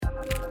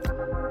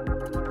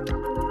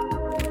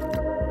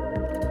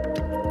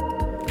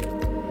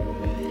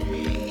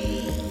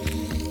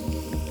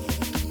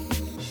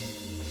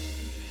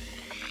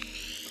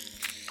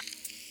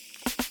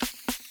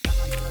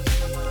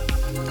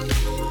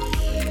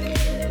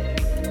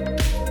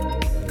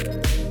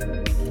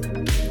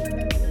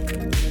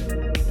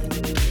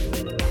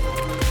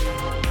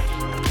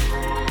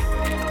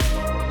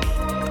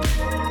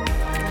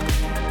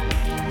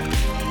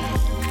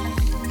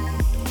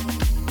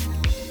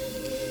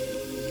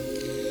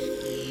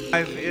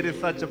Guys, it is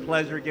such a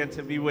pleasure again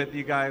to be with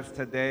you guys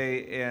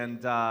today.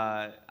 And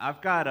I've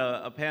got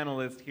a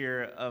panelist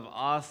here of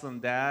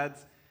awesome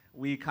dads.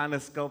 We kind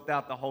of scoped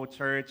out the whole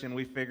church and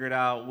we figured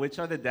out which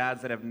are the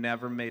dads that have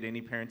never made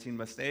any parenting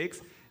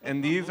mistakes.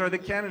 And these are the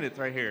candidates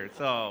right here.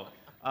 So,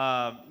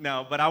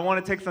 no, but I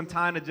want to take some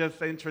time to just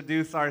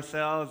introduce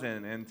ourselves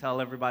and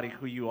tell everybody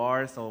who you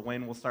are. So,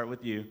 Wayne, we'll start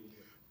with you.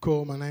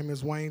 Cool. My name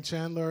is Wayne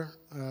Chandler.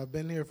 I've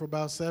been here for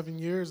about 7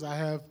 years. I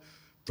have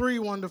three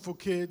wonderful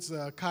kids,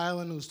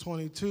 Kylan, who's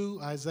 22,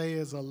 Isaiah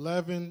is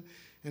 11,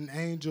 and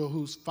Angel,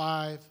 who's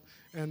 5,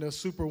 and a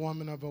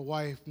superwoman of a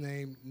wife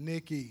named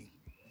Nikki.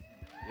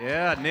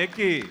 Yeah,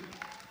 Nikki.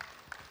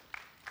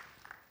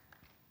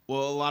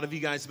 Well, a lot of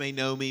you guys may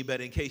know me, but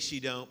in case you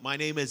don't, my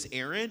name is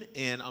Aaron,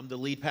 and I'm the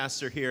lead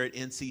pastor here at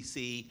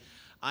NCC.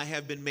 I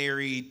have been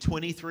married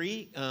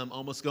 23,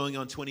 almost going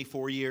on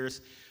 24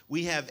 years.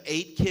 We have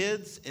 8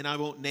 kids, and I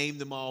won't name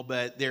them all,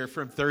 but they're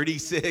from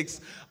 36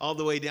 all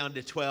the way down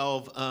to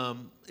 12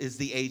 is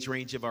the age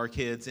range of our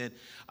kids. And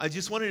I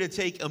just wanted to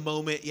take a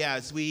moment,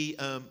 as we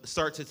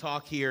start to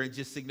talk here and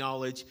just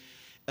acknowledge,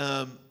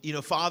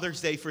 Father's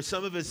Day. For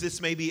some of us,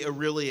 this may be a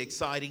really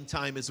exciting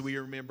time as we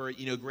remember,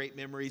 great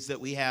memories that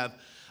we have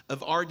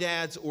of our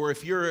dads, or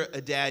if you're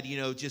a dad,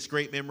 just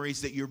great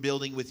memories that you're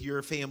building with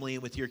your family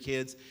and with your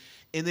kids.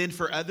 And then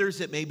for others,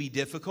 it may be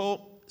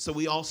difficult. So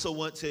we also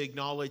want to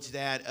acknowledge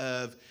that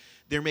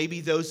there may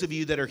be those of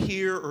you that are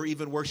here or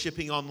even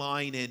worshiping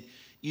online and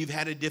you've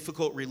had a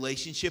difficult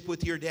relationship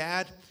with your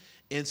dad.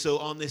 And so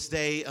on this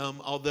day,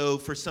 although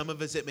for some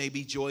of us it may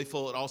be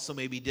joyful, it also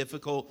may be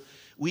difficult.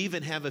 We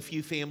even have a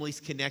few families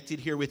connected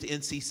here with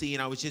NCC,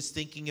 and I was just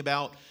thinking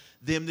about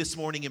them this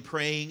morning and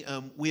praying.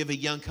 We have a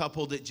young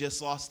couple that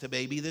just lost a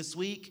baby this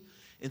week,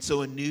 and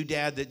so a new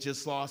dad that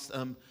just lost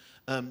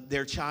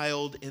their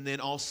child, and then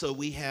also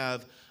we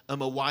have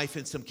a wife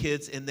and some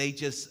kids, and they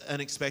just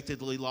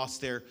unexpectedly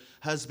lost their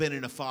husband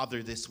and a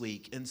father this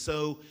week. And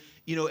so,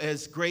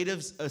 as great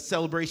of a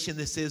celebration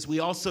this is, we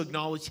also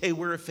acknowledge, hey,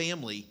 we're a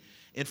family.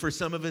 And for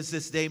some of us,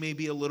 this day may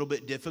be a little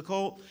bit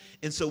difficult.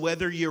 And so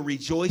whether you're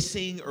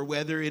rejoicing or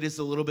whether it is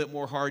a little bit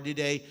more hard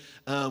today,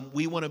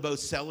 we want to both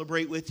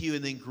celebrate with you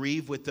and then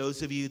grieve with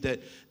those of you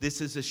that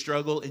this is a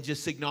struggle, and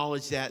just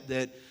acknowledge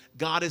that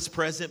God is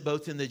present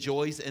both in the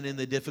joys and in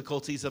the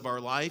difficulties of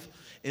our life.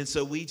 And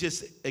so we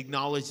just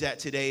acknowledge that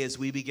today as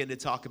we begin to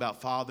talk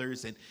about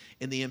fathers and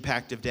the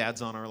impact of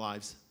dads on our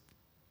lives.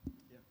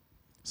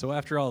 So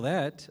after all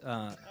that,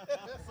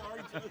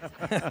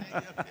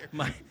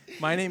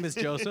 my name is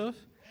Joseph.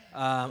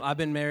 I've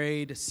been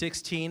married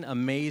 16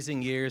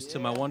 amazing years to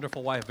my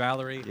wonderful wife,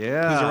 Valerie, who's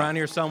around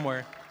here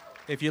somewhere.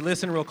 If you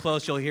listen real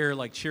close, you'll hear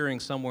cheering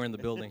somewhere in the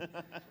building.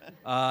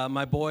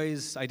 My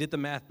boys, I did the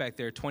math back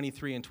there,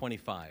 23 and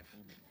 25.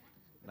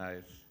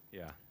 Nice.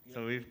 Yeah.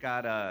 So we've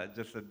got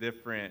just a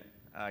different,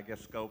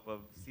 scope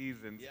of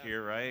seasons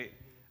here, right?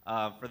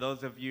 For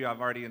those of you,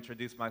 I've already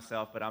introduced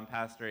myself, but I'm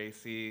Pastor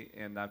AC,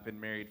 and I've been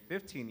married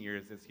 15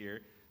 years this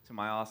year to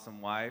my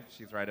awesome wife.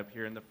 She's right up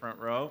here in the front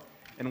row.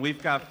 And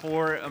we've got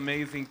 4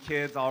 amazing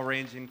kids, all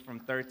ranging from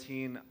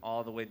 13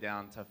 all the way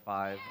down to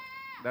 5.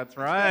 That's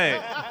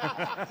right.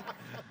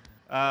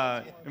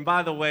 And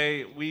by the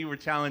way, we were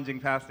challenging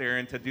Pastor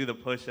Aaron to do the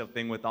push-up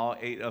thing with all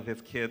 8 of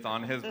his kids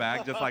on his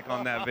back, just like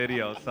on that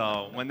video.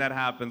 So when that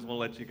happens, we'll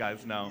let you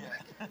guys know.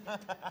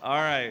 All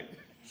right.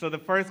 So the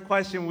first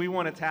question we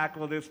want to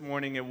tackle this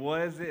morning is,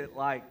 what is it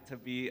like to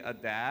be a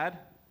dad?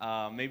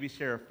 Maybe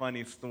share a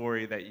funny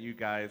story that you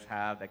guys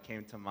have that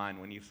came to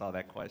mind when you saw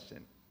that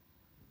question.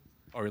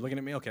 Oh, you're looking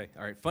at me? Okay.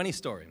 All right. Funny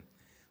story.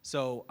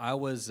 So I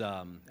was,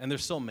 and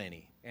there's so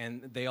many,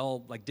 and they all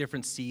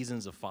different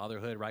seasons of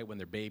fatherhood, right? When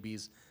they're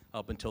babies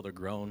up until they're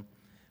grown.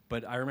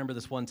 But I remember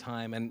this one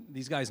time, and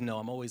these guys know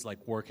I'm always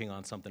working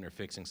on something or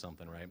fixing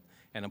something, right?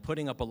 And I'm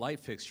putting up a light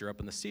fixture up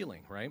in the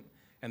ceiling, right?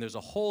 And there's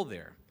a hole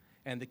there.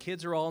 And the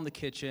kids are all in the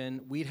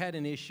kitchen. We'd had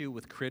an issue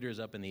with critters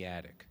up in the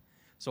attic.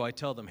 So I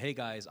tell them, hey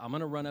guys, I'm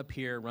gonna run up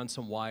here, run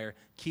some wire,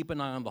 keep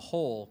an eye on the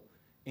hole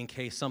in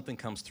case something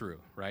comes through,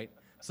 right?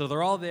 So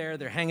they're all there,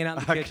 they're hanging out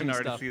in the kitchen and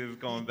stuff. I can already see this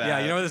going bad. Yeah,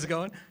 you know where this is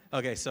going?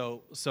 Okay,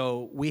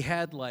 so we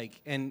had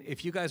and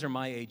if you guys are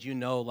my age, you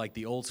know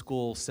the old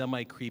school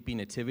semi-creepy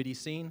nativity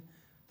scene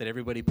that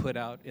everybody put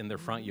out in their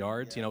front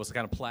yards. It was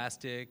kind of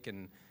plastic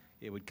and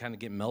it would kind of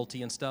get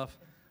melty and stuff.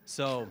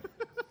 So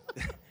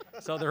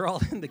so they're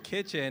all in the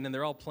kitchen and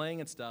they're all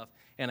playing and stuff,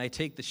 and I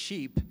take the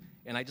sheep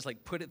and I just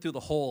put it through the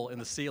hole in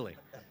the ceiling,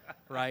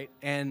 right?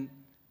 And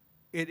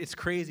it's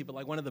crazy, but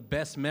one of the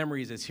best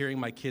memories is hearing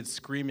my kids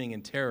screaming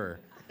in terror.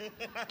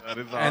 That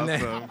is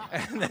awesome.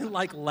 And then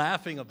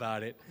laughing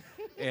about it.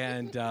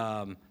 And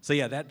so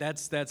yeah,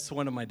 that's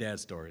one of my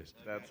dad's stories.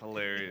 That's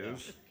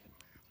hilarious.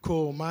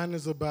 Cool. Mine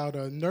is about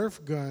a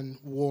Nerf gun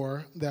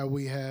war that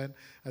we had.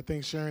 I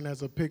think Sharon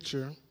has a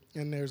picture,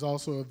 and there's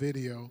also a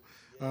video.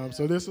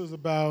 So this was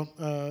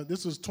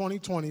this was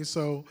 2020,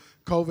 so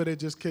COVID had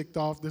just kicked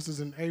off. This is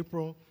in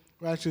April.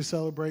 We're actually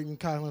celebrating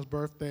Kylan's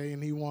birthday,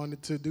 and he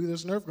wanted to do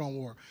this Nerf gun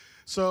war.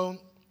 So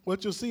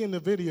what you'll see in the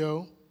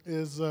video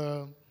is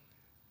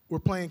we're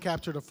playing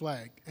capture the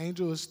flag.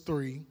 Angel is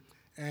 3,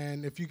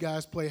 and if you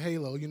guys play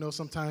Halo, you know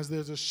sometimes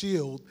there's a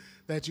shield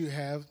that you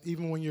have.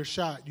 Even when you're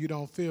shot, you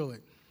don't feel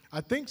it.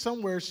 I think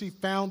somewhere she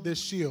found this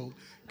shield,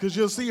 because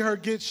you'll see her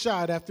get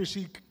shot after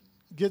she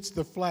gets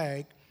the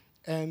flag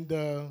and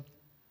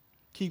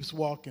keeps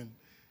walking.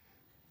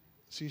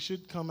 She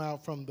should come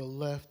out from the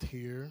left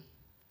here.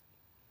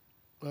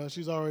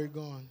 She's already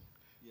gone.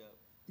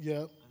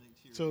 Yep.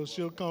 So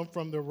she'll come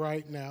from the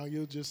right now.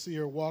 You'll just see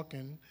her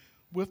walking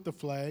with the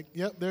flag.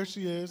 Yep, there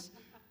she is.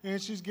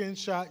 And she's getting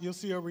shot. You'll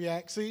see her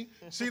react. See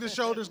the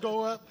shoulders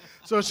go up?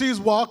 So she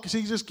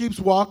just keeps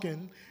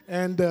walking.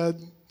 And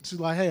she's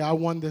like, hey, I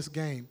won this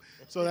game.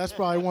 So that's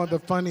probably one of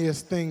the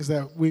funniest things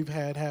that we've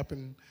had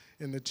happen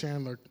in the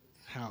Chandler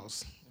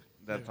house.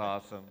 That's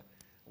awesome.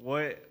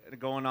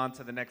 Going on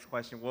to the next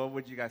question, what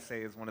would you guys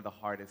say is one of the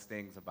hardest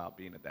things about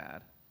being a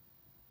dad?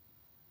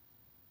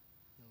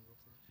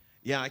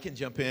 Yeah, I can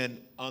jump in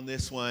on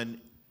this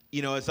one.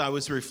 You know, as I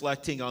was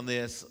reflecting on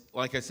this,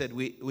 like I said,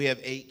 we have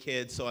 8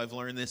 kids, so I've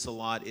learned this a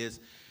lot,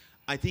 is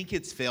I think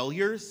it's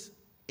failures.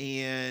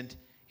 And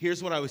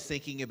here's what I was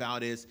thinking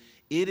about is,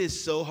 it is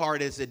so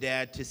hard as a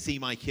dad to see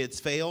my kids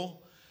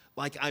fail.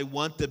 Like, I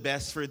want the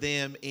best for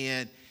them.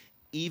 And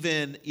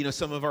even, you know,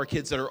 some of our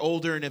kids that are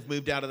older and have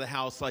moved out of the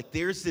house, like,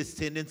 there's this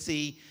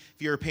tendency,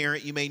 if you're a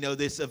parent, you may know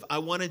this, of I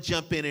want to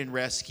jump in and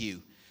rescue.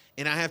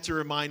 And I have to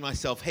remind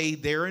myself, hey,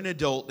 they're an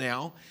adult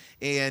now,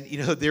 and, you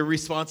know, they're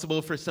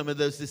responsible for some of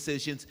those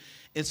decisions.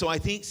 And so I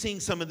think seeing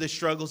some of the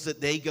struggles that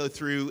they go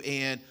through,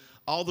 and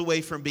all the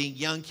way from being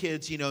young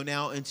kids, you know,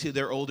 now into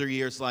their older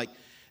years, like,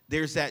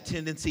 there's that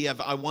tendency of,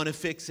 I want to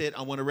fix it,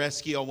 I want to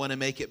rescue, I want to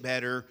make it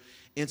better.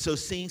 And so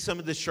seeing some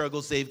of the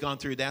struggles they've gone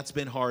through, that's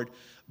been hard.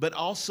 But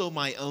also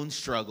my own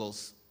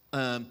struggles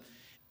and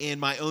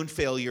my own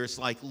failures,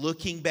 like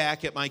looking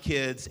back at my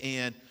kids.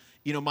 And,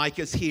 you know,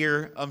 Micah's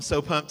here. I'm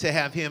so pumped to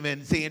have him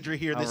and Sandra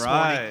here this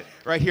morning,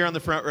 right here on the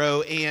front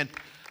row. And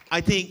I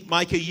think,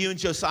 Micah, you and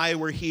Josiah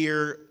were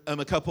here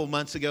a couple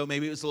months ago.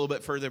 Maybe it was a little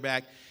bit further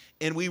back.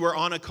 And we were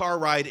on a car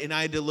ride, and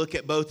I had to look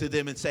at both of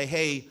them and say,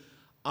 hey,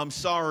 I'm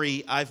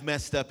sorry, I've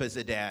messed up as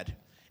a dad.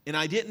 And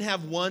I didn't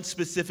have one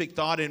specific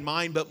thought in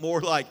mind, but more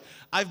like,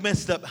 I've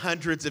messed up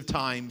hundreds of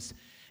times,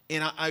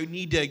 and I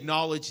need to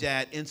acknowledge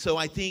that. And so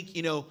I think,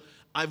 you know,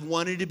 I've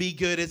wanted to be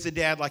good as a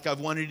dad, like I've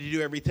wanted to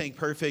do everything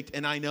perfect,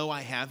 and I know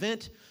I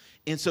haven't.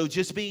 And so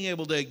just being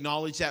able to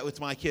acknowledge that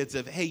with my kids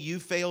of, hey, you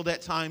failed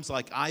at times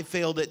like I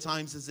failed at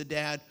times as a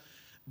dad.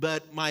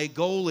 But my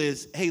goal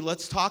is, hey,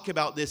 let's talk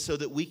about this so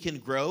that we can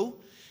grow.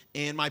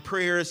 And my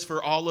prayer is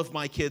for all of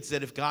my kids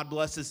that if God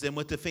blesses them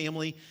with a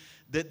family,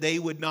 that they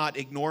would not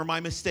ignore my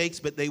mistakes,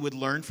 but they would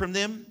learn from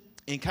them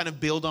and kind of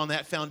build on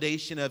that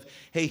foundation of,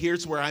 hey,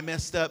 here's where I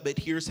messed up, but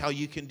here's how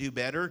you can do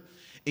better.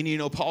 And, you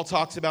know, Paul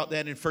talks about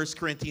that in 1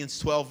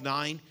 Corinthians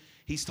 12:9.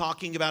 He's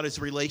talking about his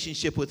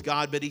relationship with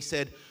God, but he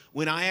said,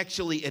 when I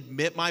actually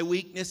admit my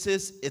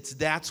weaknesses,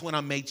 that's when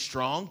I'm made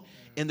strong,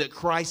 and that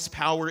Christ's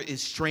power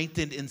is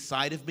strengthened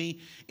inside of me.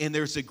 And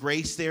there's a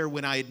grace there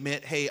when I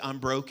admit, hey, I'm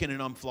broken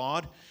and I'm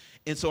flawed.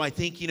 And so I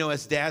think, you know,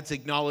 as dads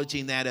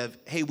acknowledging that of,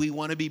 hey, we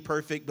want to be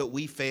perfect, but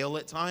we fail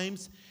at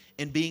times,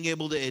 and being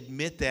able to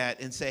admit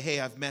that and say, hey,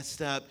 I've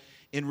messed up,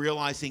 and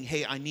realizing,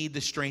 hey, I need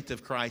the strength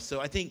of Christ.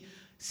 So I think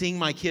seeing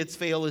my kids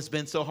fail has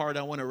been so hard.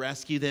 I want to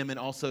rescue them, and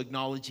also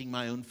acknowledging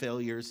my own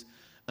failures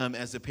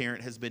as a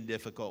parent has been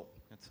difficult.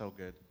 That's so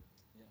good.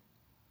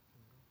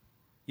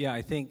 Yeah,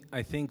 I think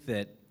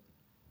that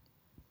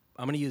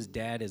I'm going to use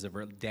dad as a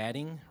verb,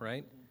 dadding,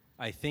 right?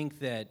 I think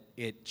that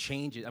it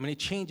changes. I mean, it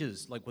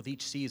changes like with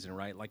each season,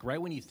 right? Like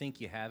right when you think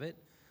you have it,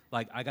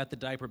 like I got the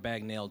diaper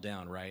bag nailed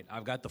down, right?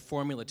 I've got the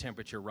formula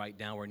temperature right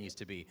down where it needs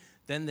to be.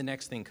 Then the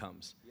next thing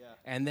comes. Yeah.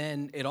 And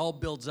then it all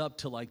builds up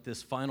to like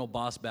this final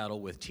boss battle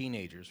with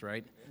teenagers,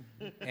 right?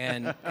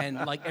 and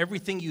like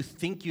everything you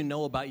think you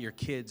know about your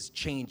kids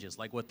changes,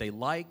 like what they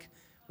like,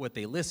 what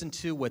they listen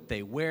to, what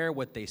they wear,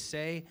 what they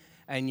say,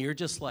 and you're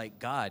just like,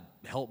 God,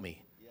 help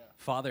me.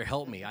 Father,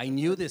 help me. I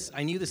knew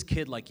this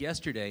kid like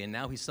yesterday, and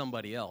now he's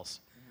somebody else.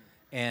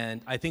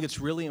 And I think it's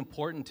really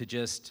important to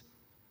just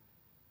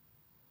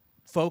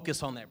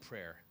focus on that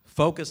prayer,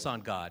 focus on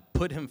God,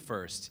 put him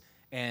first,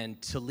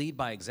 and to lead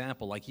by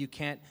example. Like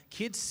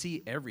kids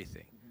see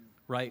everything,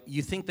 right?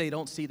 You think they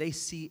don't see, they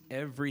see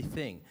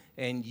everything.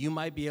 And you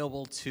might be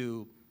able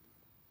to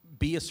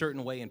be a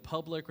certain way in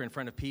public or in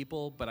front of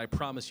people, but I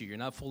promise you're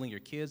not fooling your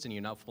kids and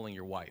you're not fooling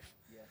your wife.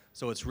 Yeah.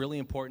 So it's really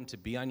important to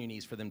be on your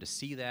knees for them to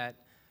see that,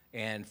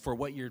 and for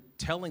what you're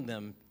telling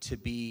them to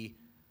be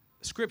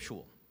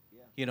scriptural.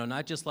 Yeah. You know,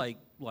 not just like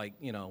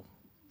you know,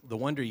 the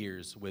Wonder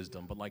Years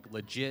wisdom, but like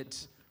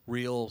legit,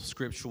 real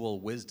scriptural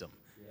wisdom.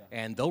 Yeah.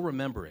 And they'll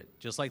remember it.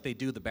 Just like they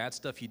do the bad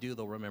stuff you do,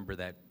 they'll remember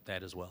that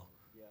as well.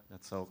 Yeah.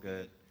 That's so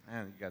good.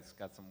 Man, you guys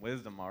got some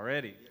wisdom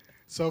already.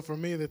 So for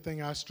me, the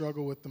thing I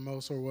struggle with the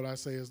most, or what I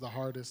say is the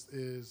hardest,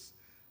 is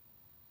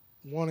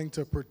wanting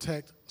to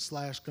protect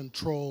 /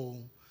 control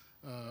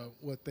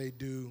what they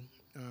do.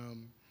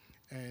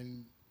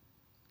 And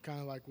kind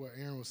of like what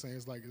Aaron was saying,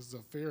 it's like it's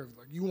a fear of,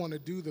 like, you want to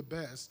do the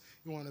best,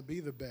 you want to be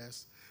the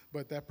best,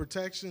 but that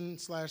protection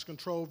 /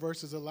 control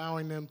versus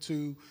allowing them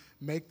to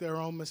make their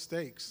own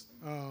mistakes.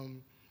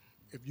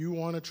 If you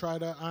want to try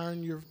to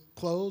iron your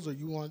clothes, or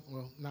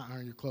not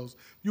iron your clothes,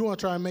 you want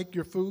to try and make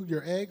your food,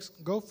 your eggs,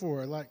 go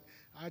for it. Like,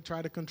 I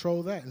try to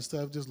control that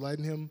instead of just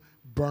letting him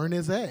burn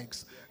his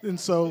eggs. And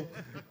so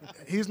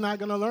he's not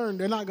going to learn.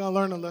 They're not going to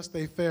learn unless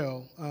they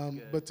fail.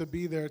 But to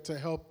be there to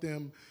help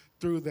them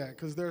through that,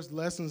 because there's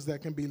lessons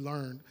that can be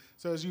learned.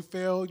 So as you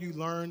fail, you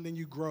learn, then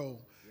you grow.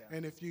 Yeah.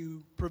 And if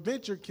you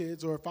prevent your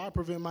kids, or if I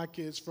prevent my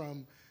kids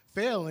from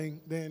failing,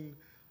 then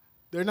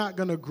they're not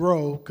going to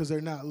grow because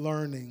they're not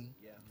learning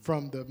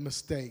from the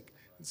mistake.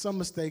 Some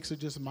mistakes are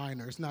just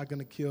minor. It's not going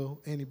to kill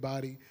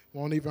anybody.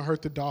 Won't even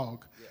hurt the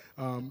dog.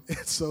 And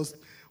so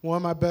one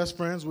of my best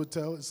friends would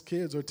tell his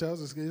kids, or tells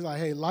his kids, he's like,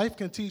 hey, life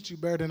can teach you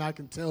better than I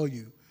can tell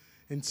you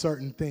in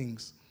certain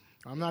things.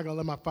 I'm not going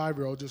to let my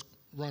 5-year-old just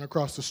run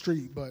across the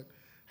street, but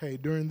hey,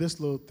 during this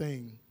little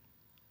thing,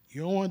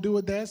 you don't want to do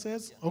what Dad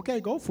says? Okay,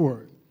 go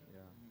for it.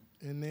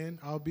 Yeah. And then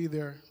I'll be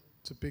there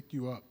to pick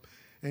you up.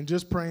 And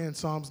just praying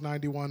Psalms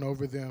 91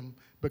 over them,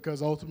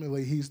 because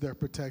ultimately he's their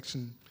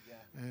protection,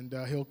 and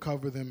he'll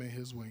cover them in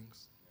his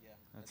wings. Yeah,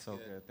 that's so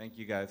good. Thank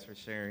you guys for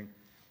sharing.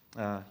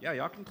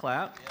 Y'all can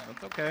clap. Yeah.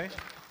 That's okay.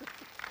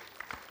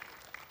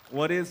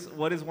 What is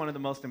one of the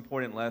most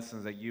important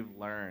lessons that you've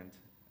learned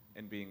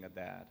in being a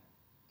dad?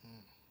 You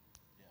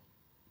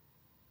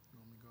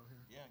want me to go here?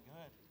 Yeah, go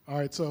ahead. All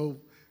right, so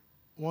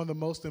one of the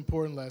most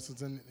important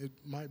lessons, and it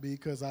might be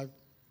because I've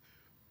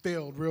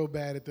failed real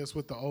bad at this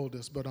with the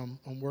oldest, but I'm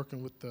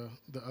working with the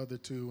other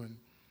two and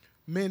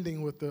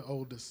mending with the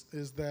oldest,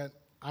 is that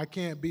I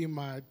can't be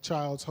my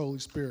child's Holy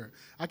Spirit.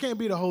 I can't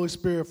be the Holy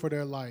Spirit for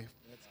their life.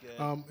 That's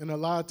good. And a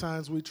lot of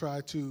times we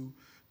try to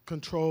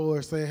control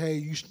or say, hey,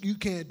 you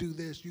can't do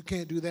this, you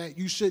can't do that,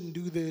 you shouldn't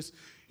do this,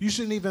 you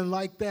shouldn't even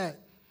like that.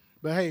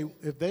 But hey,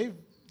 if they've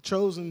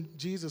chosen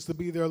Jesus to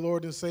be their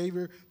Lord and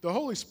Savior, the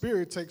Holy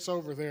Spirit takes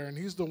over there, and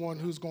he's the one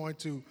who's going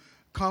to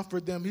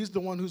comfort them. He's the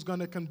one who's going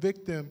to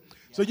convict them. Yeah.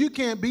 So you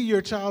can't be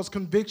your child's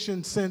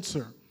conviction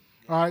censor.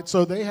 Yeah. All right,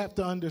 so they have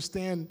to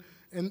understand,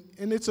 and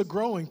it's a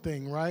growing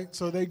thing, right?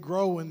 So they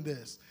grow in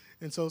this.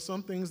 And so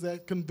some things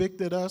that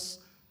convicted us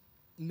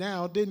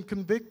now didn't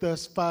convict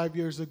us 5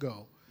 years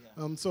ago.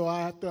 Yeah. So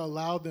I have to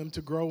allow them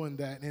to grow in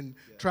that. And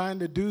trying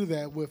to do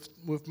that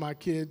with my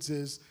kids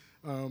is,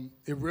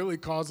 it really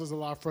causes a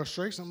lot of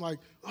frustration. I'm like,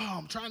 oh,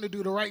 I'm trying to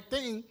do the right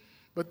thing.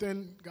 But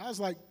then God's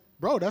like,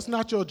 bro, that's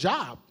not your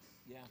job.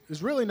 Yeah.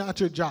 It's really not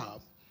your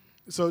job.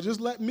 So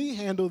just let me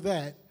handle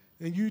that,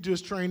 and you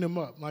just train them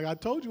up. Like I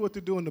told you what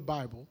to do in the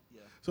Bible.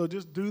 Yeah. So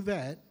just do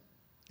that,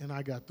 and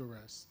I got the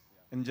rest.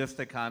 And just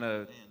to kind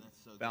of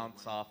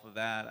bounce off of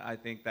that, I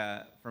think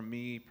that for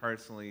me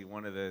personally,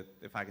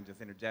 if I can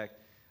just interject,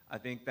 I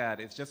think that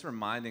it's just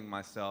reminding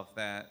myself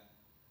that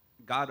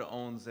God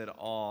owns it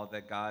all,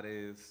 that God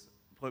is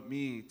put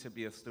me to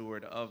be a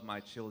steward of my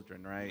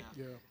children, right?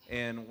 Yeah.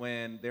 And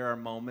when there are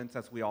moments,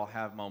 as we all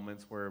have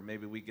moments, where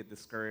maybe we get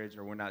discouraged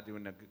or we're not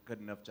doing a good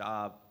enough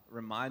job,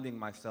 reminding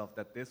myself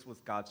that this was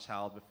God's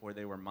child before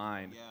they were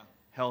mine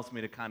helps me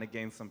to kind of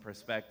gain some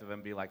perspective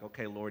and be like,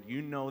 okay, Lord,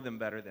 you know them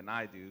better than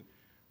I do,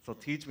 so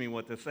teach me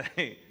what to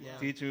say. Yeah.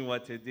 Teach me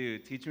what to do.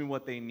 Teach me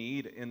what they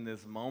need in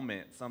this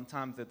moment.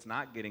 Sometimes it's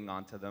not getting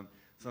onto them.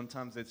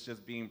 Sometimes it's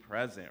just being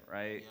present,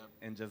 right? Yep.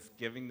 And just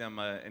giving them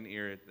an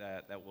ear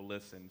that will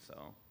listen.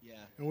 So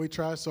And we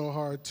try so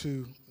hard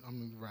to, I'm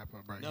going to wrap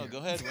up right here. No, go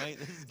ahead, right?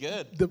 This is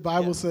good. The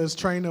Bible says,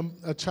 train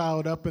a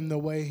child up in the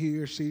way he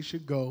or she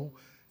should go,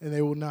 and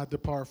they will not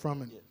depart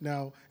from it. Yeah.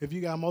 Now, if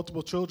you got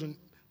multiple children,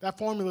 that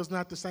formula is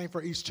not the same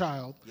for each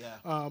child.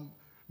 Yeah.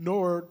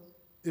 Nor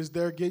is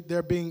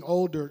they're being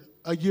older,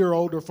 a year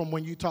older from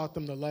when you taught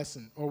them the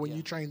lesson or when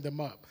you trained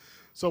them up.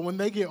 So when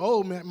they get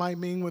old, it might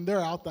mean when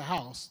they're out the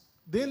house.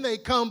 Then they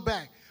come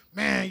back,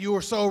 man, you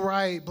were so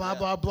right, blah,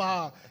 blah,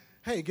 blah.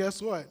 Hey,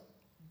 guess what?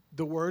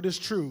 The word is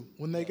true.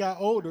 When they got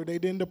older, they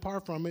didn't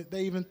depart from it.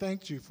 They even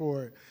thanked you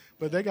for it.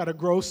 But they got to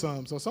grow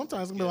some. So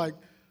sometimes I'm be like,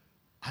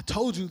 I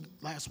told you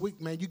last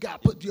week, man, you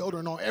got to put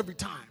deodorant on every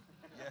time.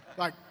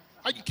 Like,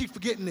 why you keep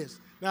forgetting this?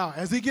 Now,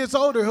 as he gets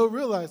older, he'll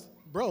realize,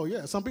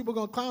 bro, some people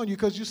going to clown you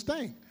because you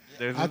stink.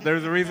 There's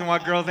a reason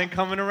why girls ain't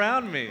coming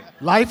around me.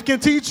 Life can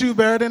teach you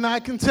better than I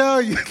can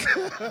tell you.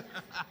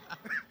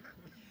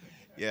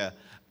 Yeah.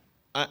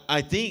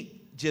 I think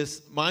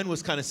just mine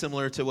was kind of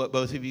similar to what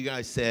both of you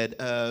guys said,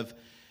 of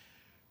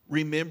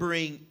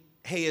remembering,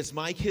 hey, as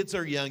my kids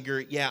are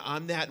younger,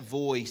 I'm that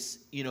voice,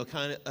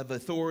 kind of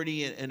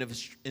authority and of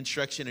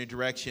instruction and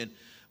direction.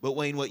 But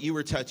Wayne, what you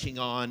were touching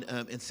on,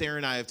 and Sarah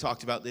and I have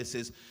talked about this,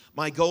 is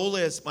my goal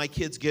as my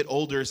kids get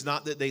older is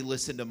not that they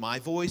listen to my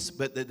voice,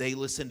 but that they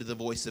listen to the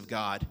voice of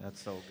God.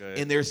 That's so good.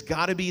 And there's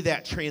got to be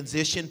that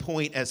transition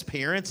point as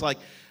parents. Like,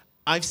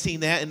 I've seen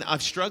that, and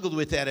I've struggled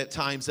with that at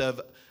times of,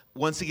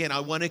 once again,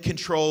 I want to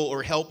control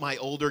or help my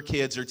older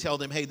kids or tell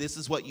them, hey, this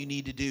is what you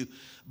need to do.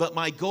 But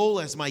my goal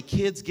as my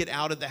kids get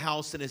out of the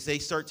house and as they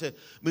start to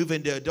move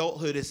into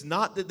adulthood is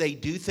not that they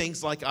do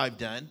things like I've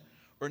done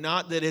or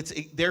not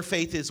that their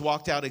faith is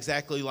walked out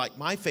exactly like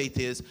my faith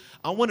is.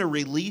 I want to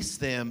release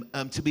them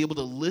to be able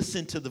to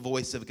listen to the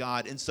voice of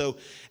God. And so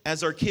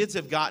as our kids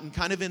have gotten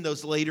kind of in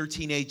those later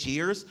teenage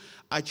years,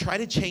 I try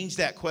to change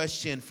that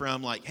question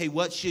from like, hey,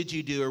 what should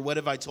you do? Or what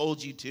have I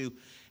told you to?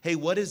 Hey,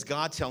 what is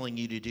God telling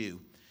you to do?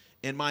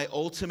 And my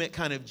ultimate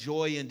kind of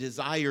joy and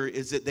desire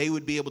is that they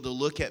would be able to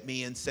look at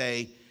me and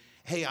say,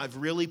 hey, I've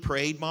really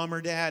prayed, Mom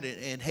or Dad,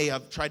 and hey,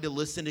 I've tried to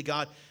listen to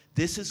God.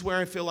 This is where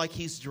I feel like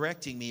he's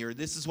directing me, or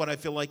this is what I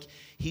feel like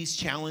he's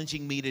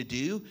challenging me to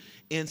do.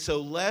 And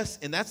so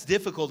and that's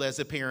difficult as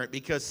a parent,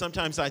 because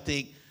sometimes I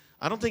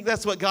don't think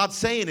that's what God's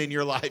saying in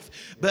your life.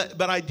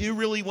 But I do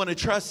really want to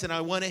trust, and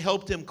I want to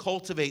help them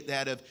cultivate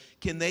that of,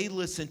 can they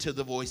listen to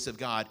the voice of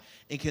God?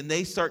 And can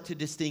they start to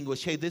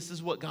distinguish, hey, this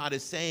is what God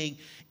is saying,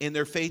 and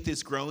their faith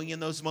is growing in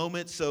those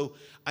moments. So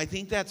I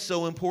think that's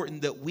so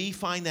important that we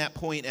find that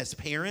point as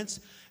parents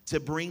to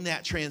bring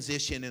that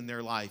transition in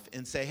their life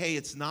and say, hey,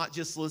 it's not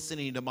just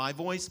listening to my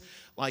voice.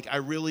 Like, I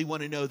really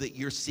want to know that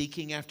you're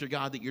seeking after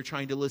God, that you're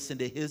trying to listen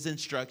to his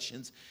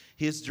instructions,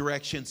 his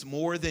directions,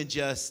 more than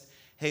just,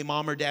 hey,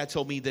 Mom or Dad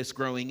told me this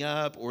growing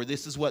up, or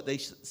this is what they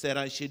said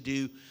I should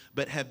do.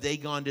 But have they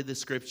gone to the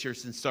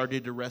scriptures and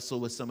started to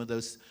wrestle with some of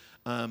those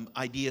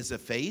ideas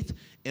of faith?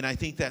 And I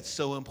think that's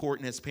so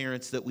important as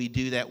parents that we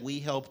do that. We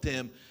help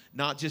them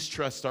not just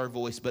trust our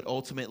voice, but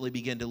ultimately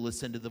begin to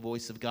listen to the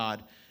voice of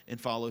God and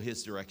follow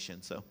his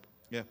direction. So,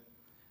 yeah.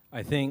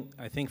 I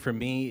think for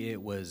me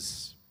it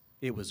was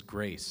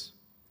grace.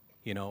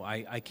 You know,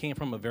 I came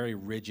from a very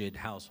rigid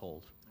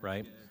household,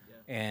 right?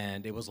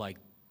 And it was like,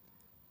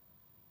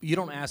 you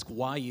don't ask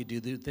why you do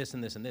this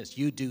and this and this.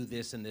 You do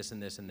this and this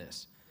and this and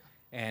this.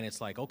 And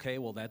it's like, okay,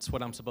 well, that's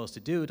what I'm supposed to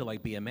do to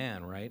like be a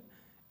man, right?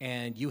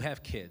 And you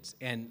have kids.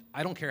 And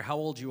I don't care how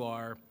old you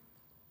are,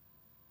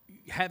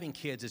 having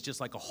kids is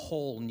just like a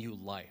whole new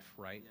life,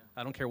 right? Yeah.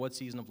 I don't care what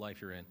season of life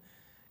you're in.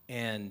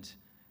 And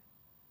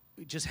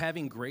just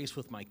having grace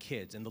with my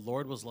kids. And the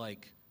Lord was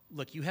like,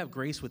 look, you have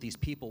grace with these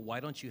people. Why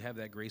don't you have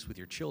that grace with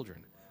your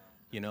children?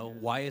 You know,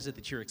 why is it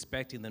that you're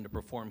expecting them to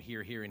perform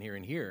here, here, and here,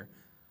 and here?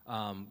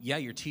 Yeah,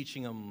 you're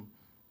teaching them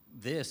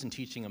this and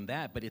teaching them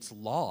that, but it's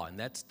law, and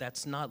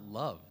that's not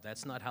love.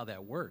 That's not how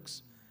that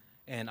works.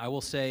 And I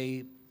will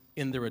say,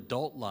 in their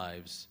adult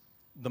lives,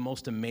 the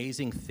most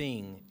amazing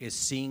thing is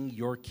seeing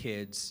your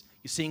kids,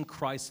 seeing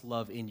Christ's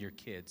love in your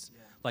kids,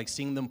 like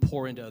seeing them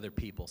pour into other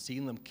people,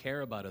 seeing them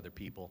care about other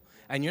people.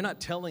 And you're not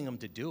telling them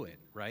to do it,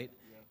 right?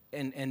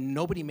 And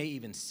nobody may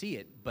even see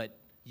it, but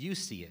you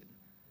see it,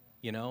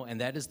 you know?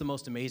 And that is the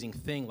most amazing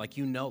thing. Like,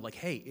 you know, like,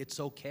 hey, it's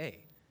okay.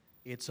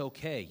 It's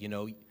okay, you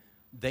know.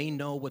 They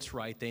know what's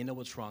right. They know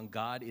what's wrong.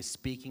 God is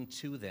speaking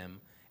to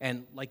them.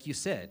 And like you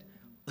said,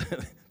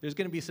 there's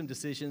going to be some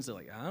decisions that,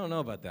 like, I don't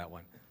know about that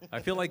one. I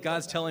feel like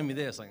God's telling me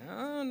this. Like,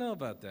 I don't know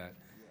about that.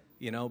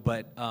 You know,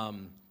 but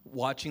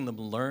watching them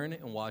learn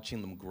and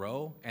watching them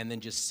grow and then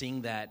just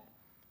seeing that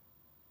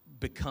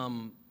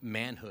become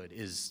manhood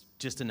is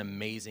just an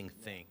amazing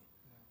thing.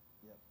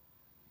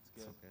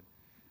 So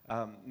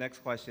good. Next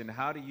question.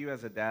 How do you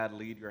as a dad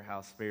lead your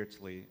house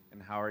spiritually,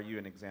 and how are you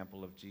an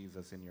example of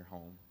Jesus in your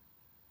home?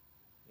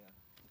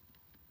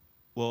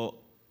 Well,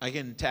 I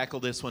can tackle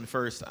this one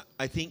first.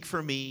 I think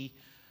for me,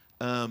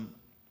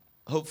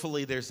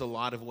 hopefully there's a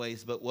lot of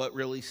ways, but what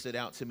really stood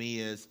out to me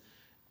is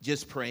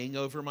just praying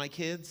over my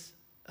kids.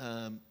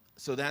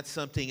 So that's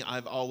something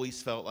I've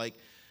always felt like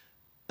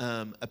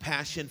a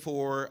passion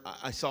for.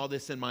 I saw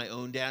this in my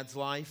own dad's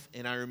life,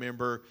 and I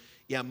remember,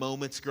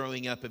 moments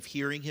growing up of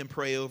hearing him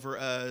pray over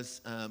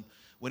us.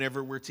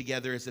 Whenever we're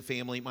together as a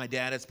family, my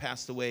dad has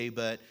passed away,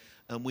 but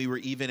we were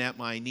even at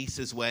my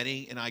niece's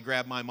wedding, and I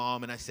grabbed my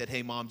mom and I said,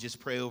 hey, Mom, just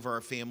pray over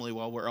our family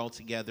while we're all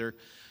together.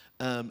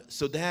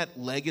 So that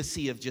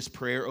legacy of just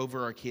prayer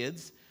over our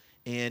kids.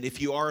 And if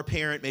you are a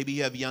parent, maybe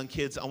you have young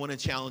kids, I want to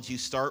challenge you,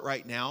 start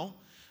right now.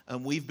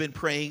 We've been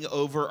praying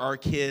over our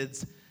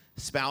kids'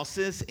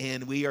 spouses,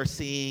 and we are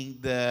seeing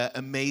the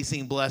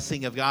amazing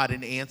blessing of God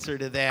and answer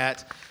to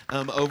that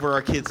over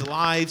our kids'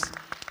 lives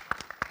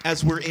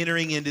as we're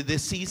entering into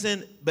this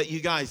season. But you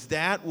guys,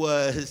 that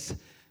was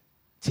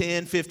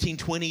 10, 15,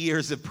 20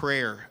 years of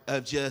prayer,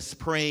 of just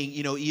praying,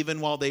 you know, even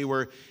while they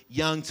were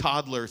young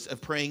toddlers, of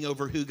praying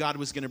over who God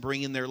was going to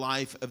bring in their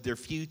life, of their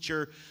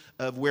future,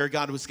 of where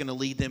God was going to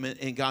lead them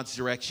in God's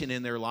direction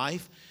in their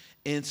life.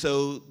 And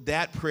so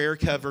that prayer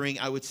covering,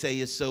 I would say,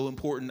 is so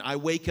important. I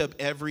wake up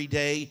every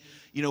day,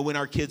 you know, when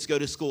our kids go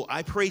to school,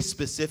 I pray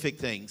specific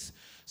things.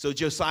 So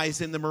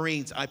Josiah's in the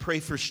Marines. I pray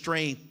for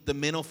strength, the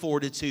mental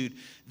fortitude,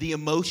 the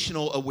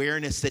emotional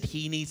awareness that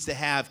he needs to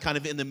have kind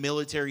of in the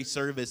military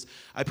service.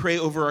 I pray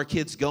over our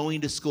kids going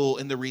to school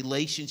and the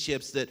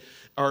relationships that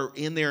are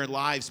in their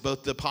lives,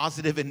 both the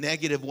positive and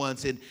negative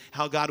ones, and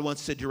how God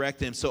wants to direct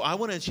them. So I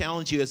want to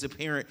challenge you as a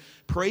parent,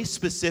 pray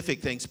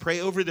specific things. Pray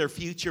over their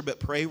future,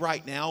 but pray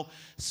right now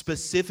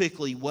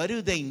specifically, what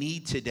do they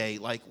need today?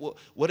 Like,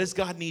 what does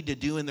God need to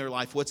do in their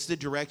life? What's the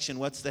direction?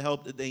 What's the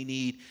help that they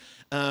need?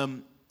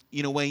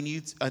 You know, Wayne,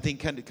 you, I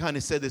think, kind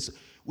of said this.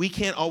 We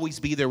can't always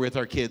be there with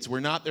our kids. We're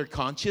not their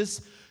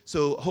conscious.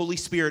 So, Holy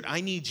Spirit,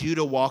 I need you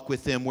to walk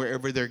with them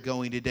wherever they're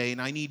going today,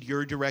 and I need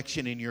your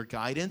direction and your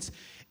guidance.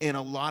 And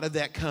a lot of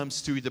that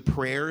comes through the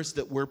prayers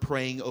that we're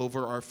praying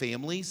over our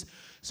families.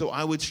 So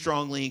I would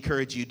strongly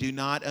encourage you, do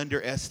not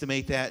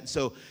underestimate that. And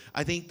so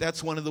I think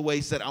that's one of the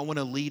ways that I want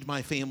to lead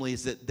my family,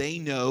 is that they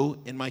know,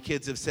 and my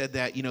kids have said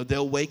that,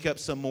 they'll wake up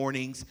some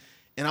mornings,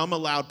 and I'm a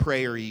loud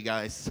prayer, you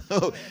guys.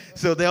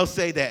 So they'll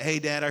say that, hey,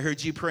 Dad, I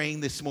heard you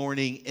praying this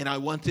morning, and I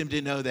want them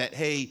to know that,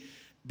 hey,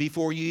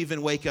 before you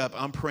even wake up,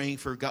 I'm praying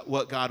for God,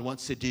 what God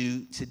wants to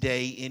do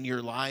today in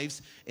your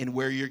lives and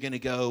where you're going to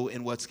go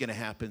and what's going to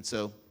happen.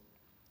 So,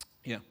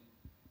 yeah.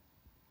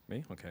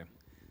 Me? Okay.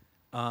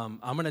 I'm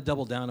going to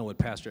double down on what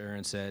Pastor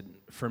Aaron said.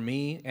 For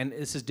me, and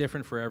this is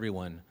different for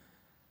everyone,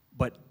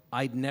 but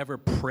I'd never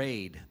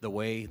prayed the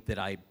way that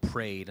I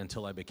prayed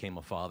until I became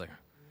a father.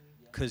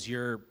 Because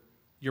you're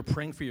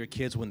praying for your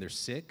kids when they're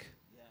sick,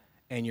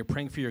 and you're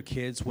praying for your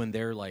kids when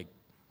they're like,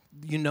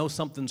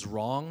 something's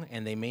wrong,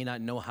 and they may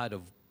not know how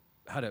to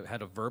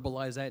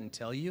verbalize that and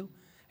tell you,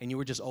 and you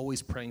were just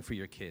always praying for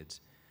your kids.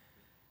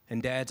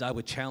 And dads, I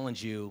would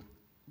challenge you,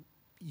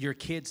 your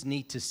kids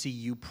need to see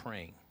you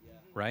praying,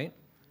 right?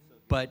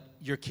 But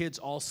your kids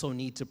also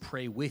need to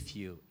pray with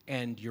you,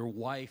 and your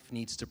wife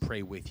needs to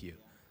pray with you,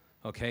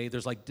 okay?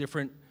 There's like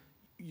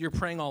you're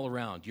praying all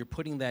around. You're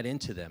putting that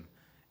into them,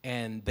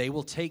 and they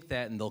will take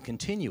that and they'll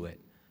continue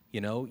it,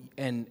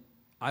 And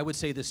I would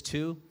say this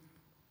too,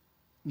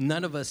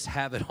 none of us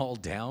have it all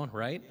down,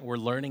 right? We're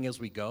learning as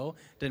we go.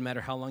 Doesn't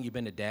matter how long you've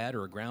been a dad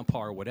or a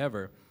grandpa or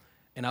whatever,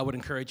 and I would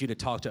encourage you to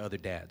talk to other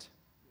dads.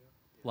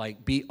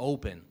 Like, be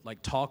open,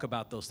 like talk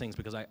about those things,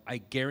 because I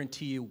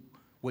guarantee you,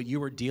 what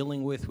you are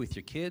dealing with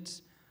your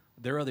kids,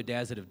 there are other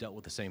dads that have dealt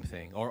with the same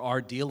thing or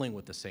are dealing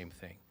with the same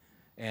thing.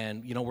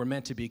 And, we're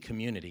meant to be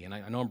community. And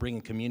I know I'm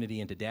bringing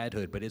community into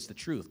dadhood, but it's the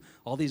truth.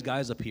 All these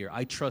guys up here,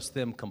 I trust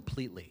them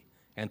completely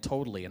and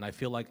totally. And I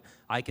feel like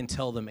I can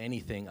tell them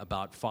anything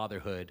about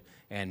fatherhood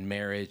and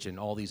marriage and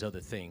all these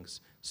other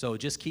things. So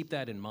just keep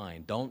that in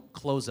mind. Don't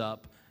close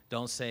up.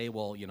 Don't say,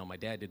 well, my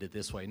dad did it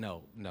this way.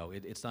 No,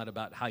 it's not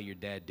about how your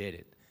dad did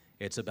it.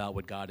 It's about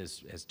what God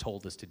has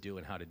told us to do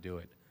and how to do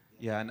it.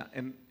 Yeah,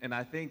 and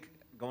I think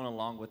going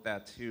along with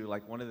that too,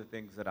 like one of the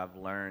things that I've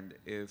learned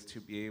is to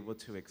be able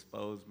to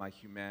expose my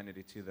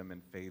humanity to them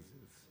in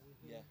phases.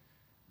 Yeah.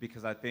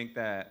 Because I think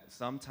that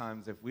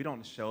sometimes if we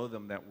don't show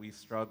them that we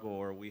struggle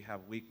or we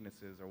have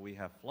weaknesses or we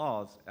have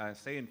flaws, I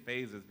say in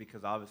phases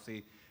because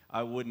obviously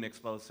I wouldn't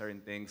expose certain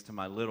things to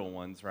my little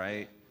ones,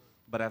 right?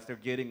 But as they're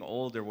getting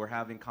older, we're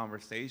having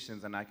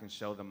conversations and I can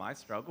show them I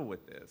struggle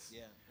with this.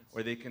 Yeah.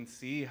 Or they can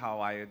see how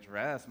I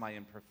address my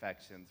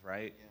imperfections,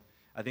 right? Yeah.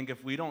 I think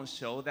if we don't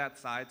show that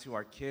side to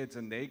our kids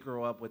and they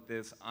grow up with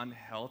this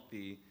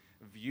unhealthy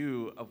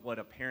view of what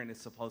a parent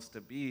is supposed to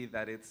be,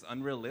 that it's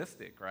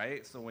unrealistic,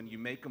 right? So when you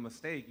make a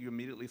mistake, you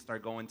immediately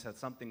start going to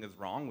something is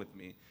wrong with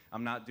me.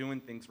 I'm not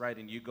doing things right.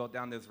 And you go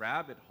down this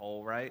rabbit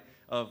hole, right,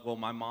 of, well,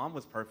 my mom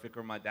was perfect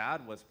or my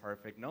dad was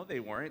perfect. No, they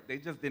weren't. They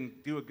just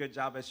didn't do a good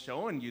job at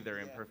showing you their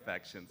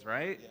imperfections,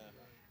 right? Yeah.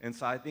 And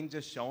so I think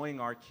just showing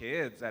our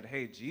kids that,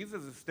 hey,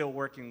 Jesus is still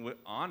working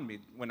on me.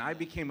 When I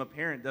became a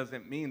parent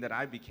doesn't mean that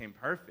I became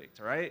perfect,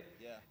 right?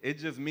 Yeah. It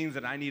just means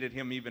that I needed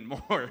him even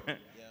more. Yeah.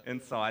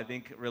 And so I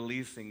think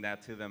releasing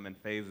that to them in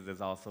phases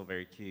is also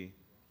very key.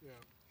 Yeah.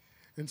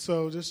 And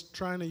so just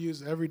trying to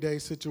use everyday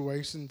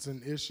situations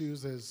and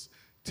issues as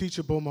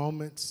teachable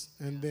moments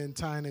and then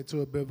tying it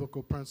to a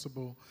biblical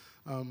principle.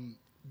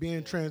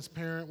 Being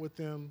transparent with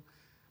them,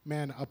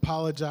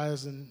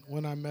 apologizing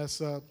when I mess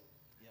up,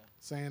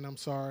 saying I'm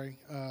sorry,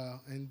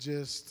 and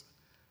just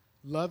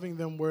loving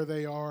them where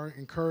they are,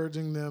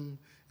 encouraging them,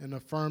 and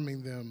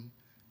affirming them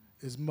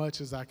as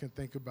much as I can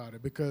think about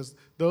it, because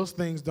those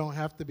things don't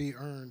have to be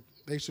earned.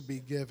 They should be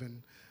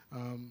given.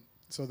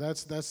 So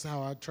that's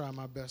how I try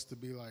my best to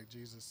be like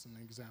Jesus, an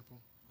example.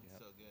 Yep.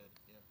 So good.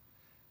 Yep.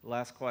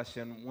 Last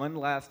question. One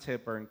last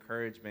tip or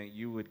encouragement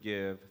you would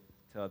give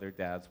to other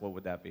dads, what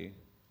would that be?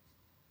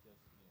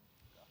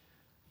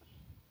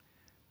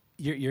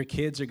 Your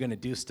kids are going to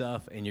do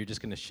stuff, and you're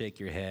just going to shake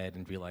your head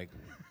and be like,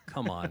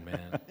 come on,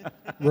 man.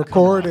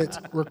 Record it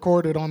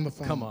on the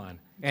phone. Come on.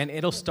 And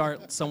it'll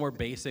start somewhere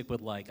basic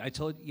with like, I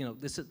told you,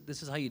 this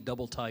is how you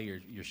double tie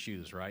your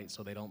shoes, right?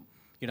 So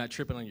you're not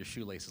tripping on your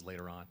shoelaces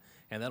later on.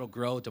 And that'll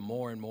grow to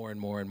more and more and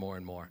more and more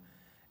and more.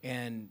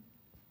 And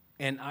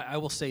I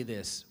will say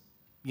this,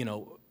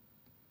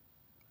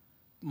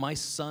 my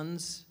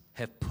sons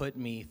have put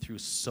me through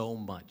so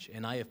much,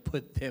 and I have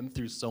put them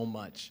through so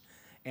much.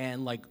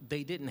 And like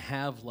they didn't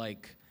have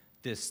like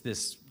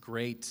this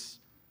great,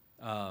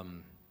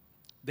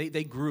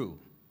 they grew,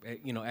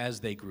 as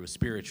they grew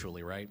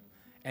spiritually, right?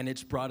 And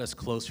it's brought us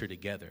closer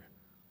together.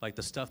 Like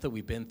the stuff that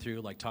we've been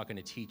through, like talking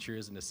to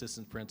teachers and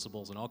assistant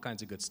principals and all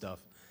kinds of good stuff.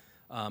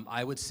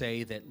 I would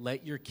say that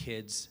let your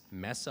kids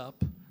mess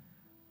up,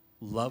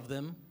 love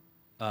them,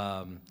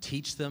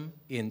 teach them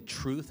in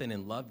truth and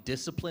in love,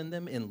 discipline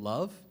them in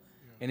love,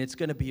 and it's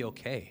going to be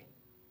okay.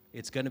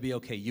 It's going to be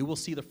okay. You will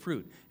see the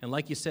fruit. And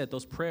like you said,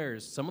 those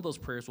prayers, some of those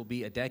prayers will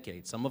be a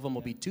decade. Some of them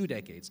will be 2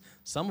 decades.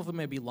 Some of them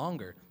may be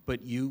longer. But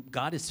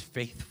God is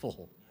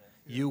faithful.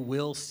 You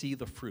will see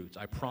the fruit.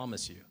 I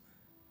promise you.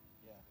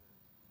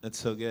 That's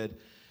so good.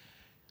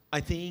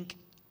 I think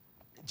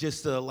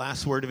just the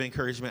last word of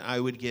encouragement I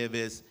would give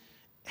is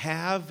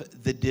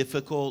have the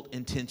difficult,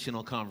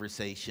 intentional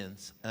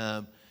conversations.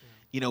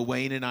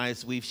 Wayne and I,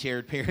 as we've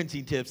shared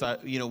parenting tips,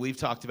 we've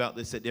talked about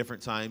this at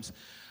different times.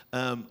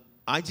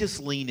 I just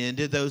lean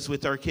into those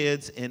with our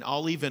kids, and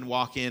I'll even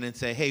walk in and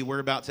say, hey, we're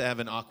about to have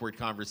an awkward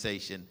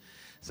conversation.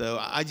 So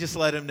I just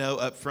let them know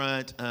up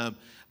front.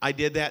 I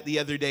did that the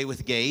other day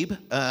with Gabe.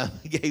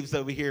 Gabe's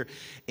over here.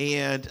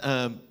 And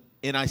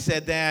I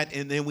said that,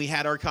 and then we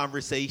had our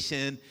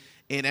conversation.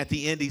 And at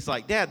the end, he's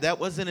like, Dad, that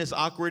wasn't as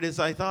awkward as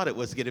I thought it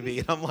was going to be.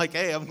 And I'm like,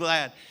 hey, I'm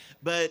glad.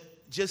 But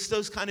just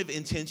those kind of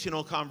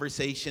intentional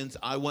conversations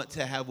I want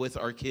to have with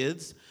our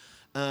kids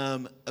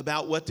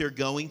about what they're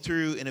going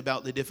through and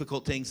about the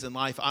difficult things in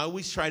life. I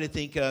always try to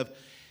think of,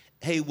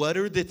 hey, what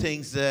are the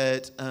things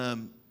that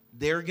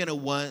they're going to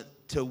want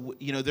to,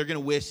 they're going to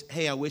wish,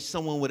 hey, I wish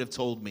someone would have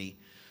told me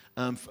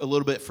a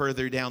little bit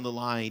further down the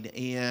line.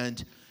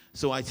 And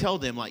so I tell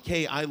them, like,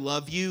 hey, I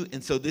love you,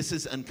 and so this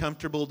is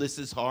uncomfortable, this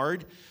is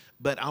hard,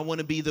 but I want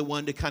to be the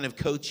one to kind of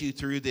coach you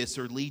through this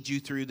or lead you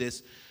through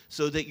this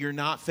so that you're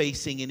not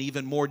facing an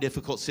even more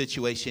difficult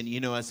situation,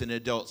 as an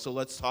adult. So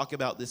let's talk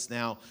about this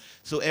now.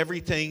 So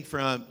everything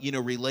from,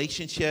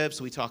 relationships,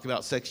 we talk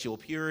about sexual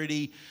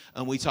purity,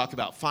 we talk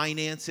about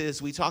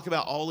finances, we talk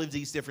about all of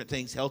these different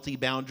things, healthy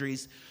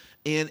boundaries.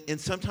 And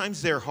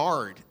sometimes they're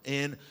hard.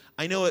 And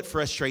I know it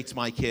frustrates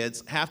my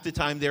kids. Half the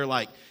time they're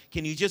like,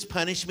 can you just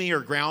punish me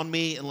or ground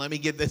me and let me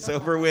get this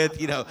over with?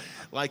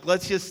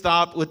 Let's just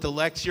stop with the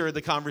lecture or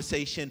the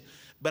conversation.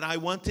 But I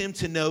want them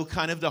to know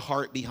kind of the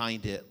heart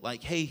behind it.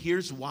 Like, hey,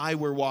 here's why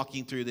we're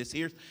walking through this.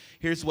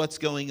 Here's what's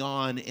going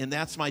on. And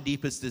that's my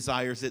deepest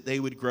desire, is that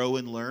they would grow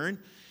and learn.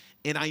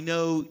 And I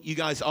know, you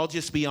guys, I'll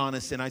just be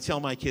honest, and I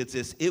tell my kids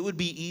this, it would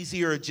be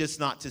easier just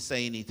not to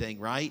say anything,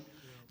 right?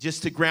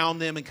 Just to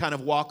ground them and kind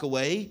of walk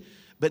away,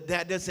 but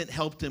that doesn't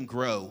help them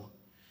grow.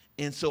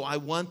 And so I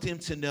want them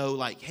to know,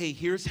 like, hey,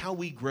 here's how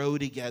we grow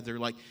together.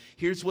 Like,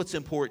 here's what's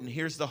important.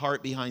 Here's the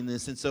heart behind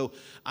this. And so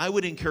I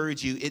would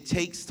encourage you, it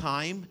takes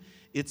time.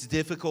 It's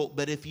difficult,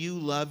 but if you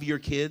love your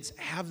kids,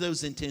 have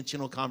those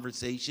intentional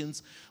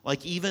conversations.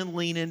 Like, even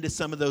lean into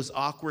some of those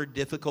awkward,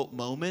 difficult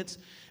moments,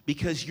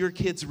 because your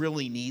kids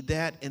really need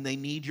that, and they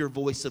need your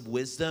voice of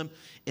wisdom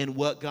and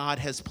what God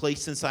has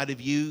placed inside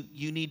of you.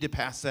 You need to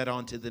pass that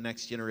on to the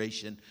next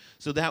generation.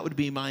 So that would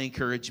be my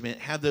encouragement.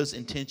 Have those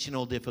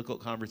intentional,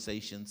 difficult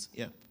conversations.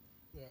 Yeah.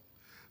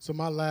 So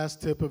my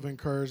last tip of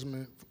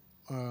encouragement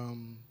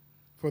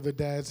for the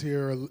dads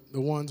here, or the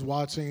ones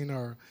watching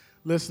or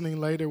listening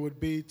later, would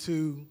be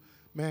to,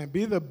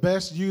 be the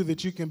best you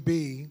that you can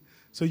be,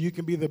 so you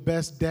can be the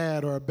best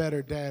dad or a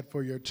better dad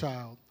for your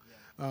child.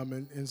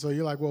 And so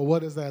you're like, well,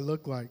 what does that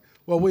look like?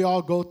 Well, we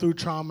all go through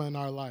trauma in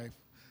our life.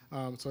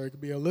 So it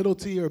could be a little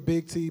T or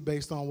big T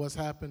based on what's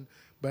happened.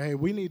 But, hey,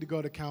 we need to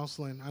go to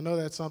counseling. I know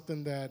that's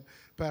something that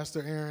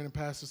Pastor Aaron and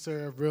Pastor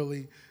Sarah have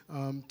really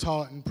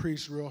taught and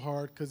preached real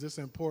hard, because it's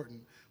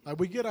important. Like,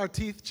 we get our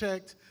teeth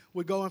checked.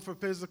 We go in for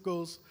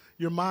physicals.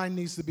 Your mind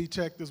needs to be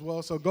checked as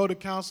well. So go to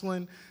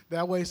counseling.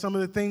 That way, some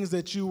of the things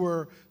that you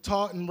were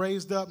taught and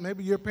raised up,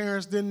 maybe your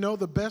parents didn't know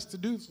the best to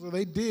do, so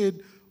they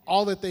did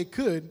all that they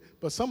could,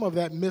 but some of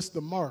that missed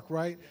the mark,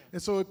 right?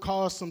 And so it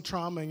caused some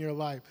trauma in your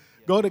life.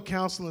 Go to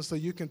counseling so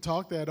you can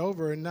talk that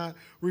over and not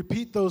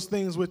repeat those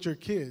things with your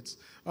kids.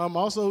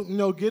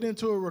 Also, get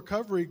into a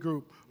recovery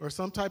group or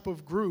some type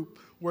of group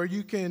where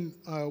you can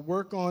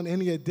work on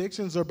any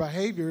addictions or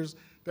behaviors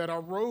that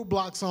are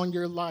roadblocks on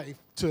your life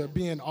to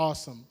being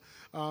awesome.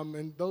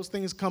 And those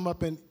things come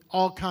up in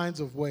all kinds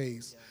of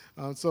ways.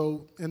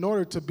 So in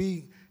order to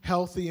be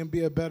healthy and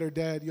be a better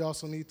dad, you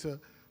also need to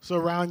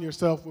surround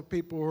yourself with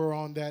people who are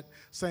on that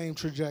same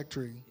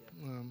trajectory.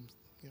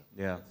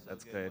 Yeah,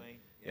 that's good.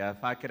 Yeah,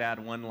 if I could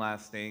add one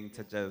last thing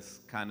to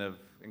just kind of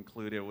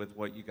include it with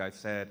what you guys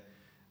said,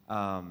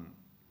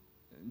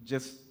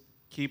 just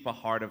keep a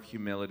heart of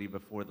humility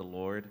before the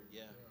Lord.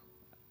 Yeah.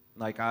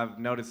 Like, I've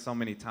noticed so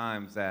many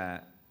times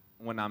that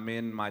when I'm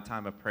in my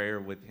time of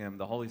prayer with Him,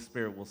 the Holy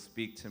Spirit will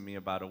speak to me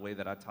about a way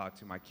that I talk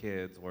to my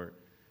kids or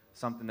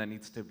something that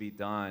needs to be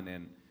done.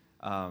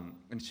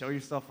 And show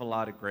yourself a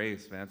lot of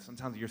grace, man.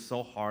 Sometimes you're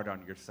so hard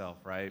on yourself,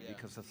 right? Yeah.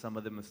 Because of some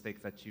of the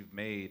mistakes that you've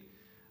made.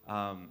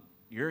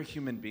 You're a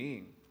human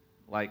being.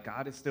 Like,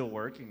 God is still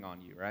working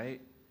on you, right?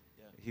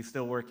 Yeah. He's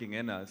still working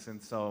in us. And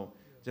so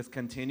just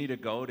continue to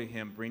go to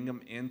Him, bring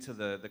Him into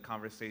the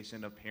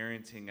conversation of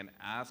parenting, and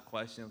ask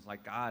questions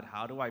like, God,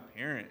 how do I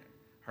parent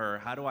her?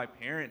 How do I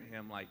parent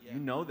him? Like, you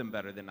know them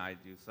better than I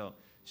do. So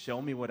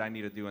show me what I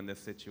need to do in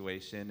this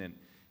situation. And,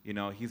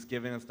 He's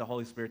given us the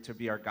Holy Spirit to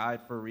be our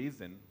guide for a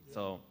reason. Yeah.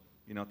 So,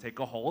 take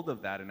a hold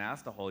of that and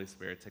ask the Holy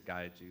Spirit to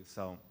guide you.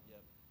 So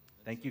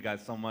thank you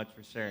guys so much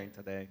for sharing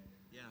today.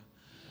 Yeah.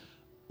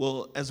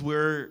 Well, as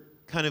we're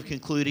kind of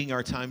concluding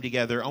our time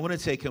together, I want to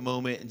take a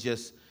moment and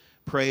just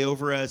pray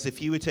over us.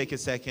 If you would take a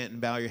second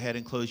and bow your head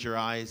and close your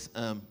eyes.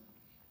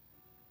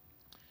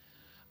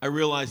 I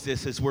realize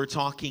this as we're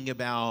talking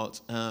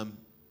about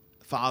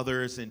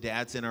fathers and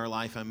dads in our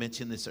life. I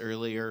mentioned this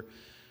earlier.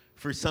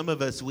 For some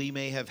of us, we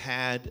may have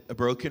had a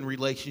broken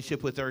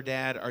relationship with our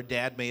dad. Our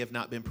dad may have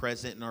not been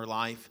present in our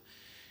life.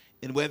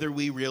 And whether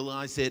we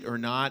realize it or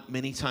not,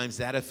 many times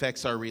that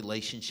affects our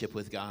relationship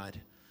with God.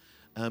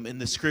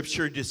 And the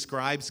scripture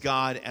describes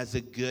God as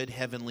a good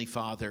heavenly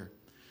Father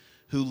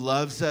who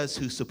loves us,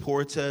 who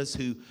supports us,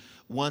 who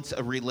wants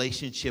a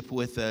relationship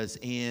with us.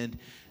 And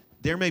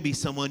there may be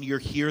someone, you're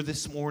here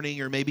this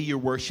morning, or maybe you're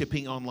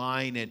worshiping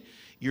online and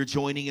you're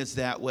joining us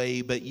that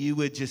way, but you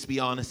would just be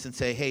honest and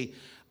say, hey,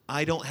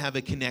 I don't have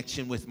a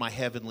connection with my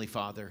heavenly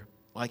Father.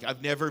 Like,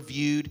 I've never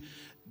viewed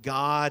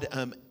God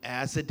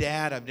as a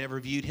dad. I've never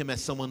viewed him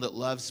as someone that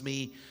loves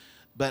me,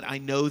 but I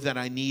know that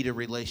I need a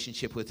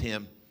relationship with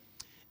him.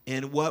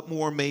 And what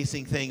more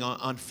amazing thing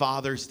on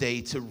Father's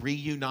Day to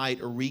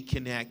reunite or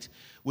reconnect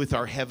with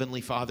our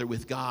Heavenly Father,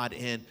 with God,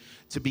 and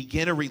to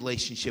begin a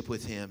relationship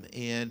with him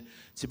and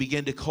to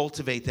begin to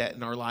cultivate that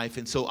in our life.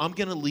 And so I'm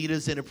going to lead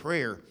us in a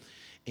prayer.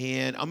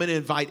 And I'm going to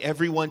invite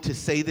everyone to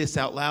say this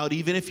out loud.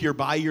 Even if you're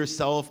by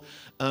yourself,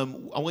 I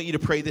want you to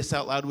pray this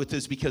out loud with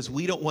us, because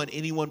we don't want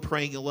anyone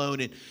praying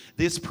alone. And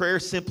this prayer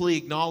simply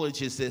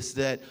acknowledges this,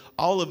 that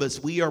all of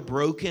us, we are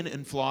broken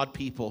and flawed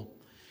people,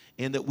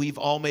 and that we've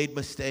all made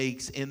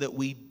mistakes, and that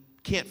we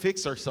can't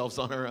fix ourselves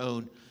on our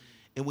own.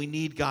 And we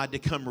need God to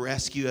come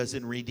rescue us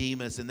and redeem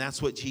us. And that's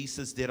what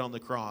Jesus did on the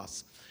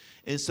cross.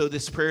 And so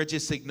this prayer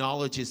just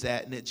acknowledges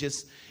that, and it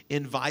just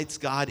invites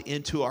God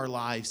into our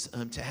lives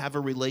to have a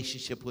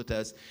relationship with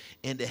us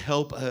and to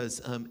help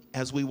us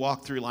as we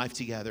walk through life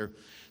together.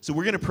 So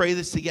we're going to pray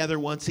this together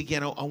once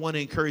again. I want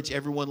to encourage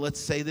everyone, let's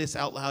say this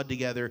out loud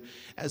together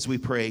as we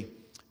pray.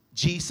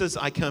 Jesus,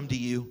 I come to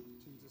you.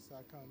 Jesus,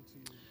 I come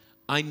to you.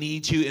 I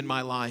need you in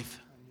my life.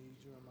 I need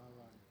you in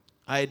my life.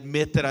 I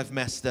admit that I've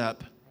messed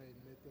up. I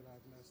admit that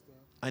I've messed up.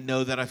 I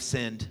know that I've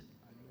sinned. I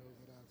know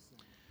that I've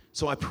sinned.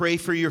 So I pray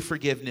for your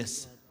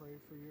forgiveness, I pray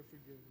for your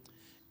forgiveness.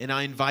 and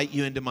I invite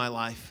you into my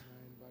life. And I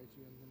invite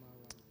you into my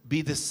life.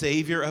 Be the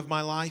Savior of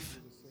my life.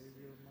 Be the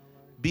Savior of my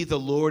life. Be the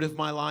Lord of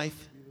my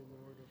life. Be the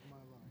Lord of my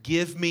life.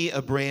 Give me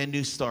a brand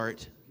new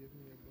start. Give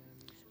me a brand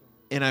new start.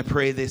 And I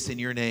pray this in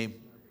your name.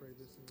 And I pray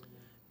this in your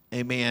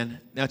name.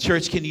 Amen. Now,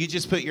 church, can you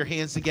just put your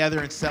hands together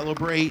and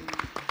celebrate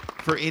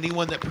for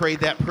anyone that prayed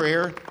that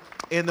prayer?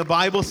 And the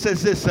Bible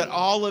says this, that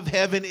all of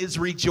heaven is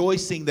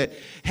rejoicing, that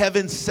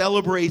heaven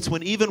celebrates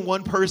when even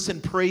one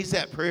person prays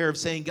that prayer of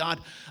saying, God,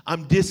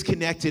 I'm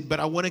disconnected, but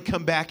I want to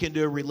come back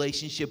into a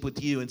relationship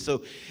with you. And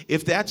so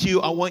if that's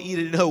you, I want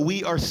you to know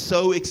we are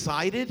so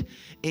excited.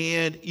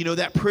 And, you know,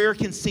 that prayer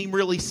can seem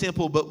really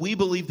simple, but we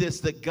believe this,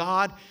 that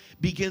God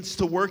begins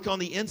to work on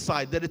the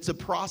inside, that it's a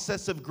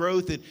process of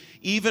growth. And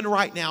even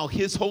right now,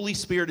 his Holy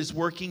Spirit is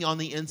working on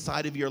the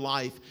inside of your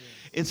life.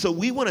 And so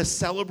we want to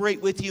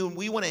celebrate with you, and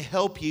we want to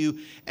help you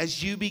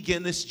as you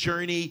begin this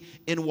journey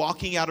in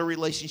walking out a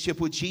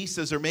relationship with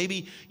Jesus. Or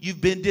maybe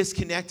you've been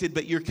disconnected,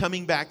 but you're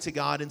coming back to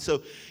God. And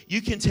so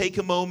you can take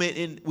a moment,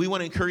 and we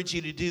want to encourage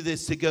you to do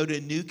this, to go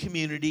to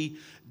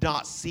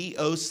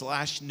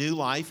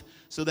newcommunity.co/newlife.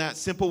 So that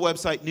simple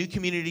website,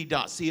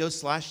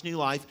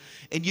 newcommunity.co/newlife.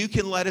 And you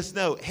can let us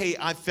know, hey,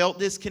 I felt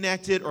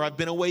disconnected, or I've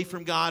been away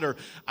from God, or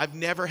I've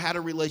never had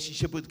a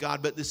relationship with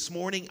God. But this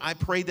morning I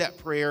prayed that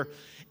prayer,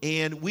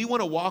 and we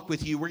want to walk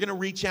with you. We're going to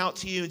reach out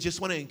to you and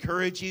just want to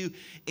encourage you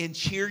and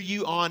cheer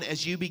you on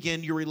as you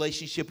begin your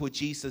relationship with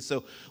Jesus. So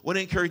I want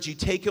to encourage you,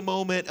 take a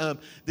moment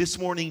this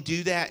morning,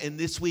 do that. And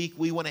this week,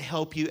 we want to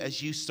help you as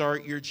you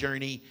start your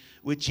journey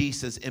with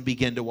Jesus and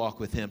begin to walk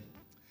with him.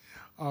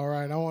 All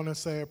right, I want to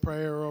say a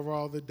prayer over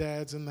all the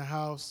dads in the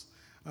house.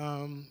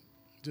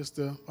 Just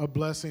a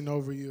blessing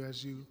over you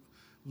as you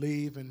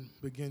leave and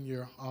begin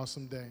your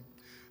awesome day.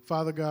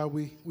 Father God,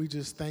 we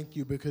just thank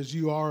you because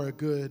you are a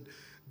good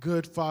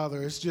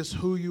Father. It's just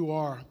who you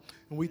are,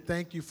 and we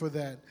thank you for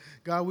that.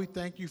 God, we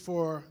thank you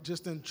for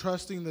just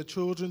entrusting the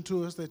children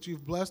to us that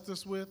you've blessed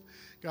us with.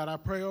 God, I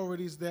pray over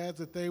these dads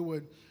that they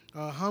would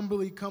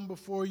humbly come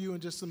before you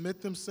and just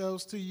submit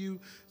themselves to you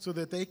so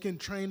that they can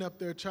train up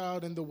their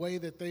child in the way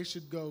that they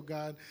should go,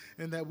 God,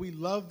 and that we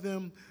love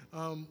them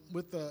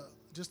with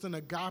just an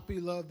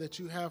agape love that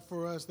you have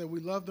for us, that we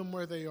love them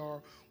where they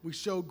are. We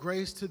show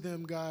grace to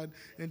them, God,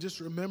 and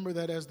just remember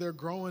that as they're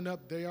growing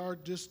up, they are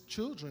just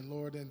children,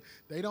 Lord, and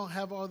they don't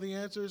have all the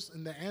answers,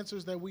 and the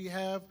answers that we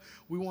have,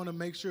 we want to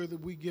make sure that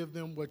we give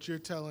them what you're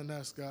telling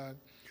us, God.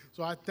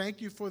 So I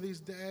thank you for these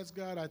dads,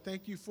 God. I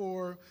thank you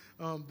for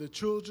the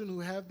children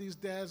who have these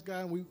dads,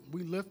 God. We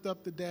lift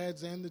up the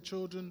dads and the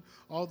children,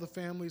 all the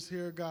families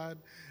here, God,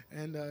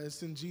 and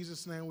it's in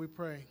Jesus' name we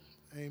pray.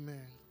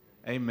 Amen.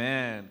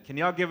 Amen. Can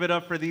y'all give it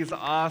up for these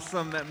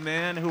awesome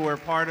men who were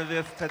part of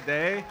this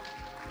today?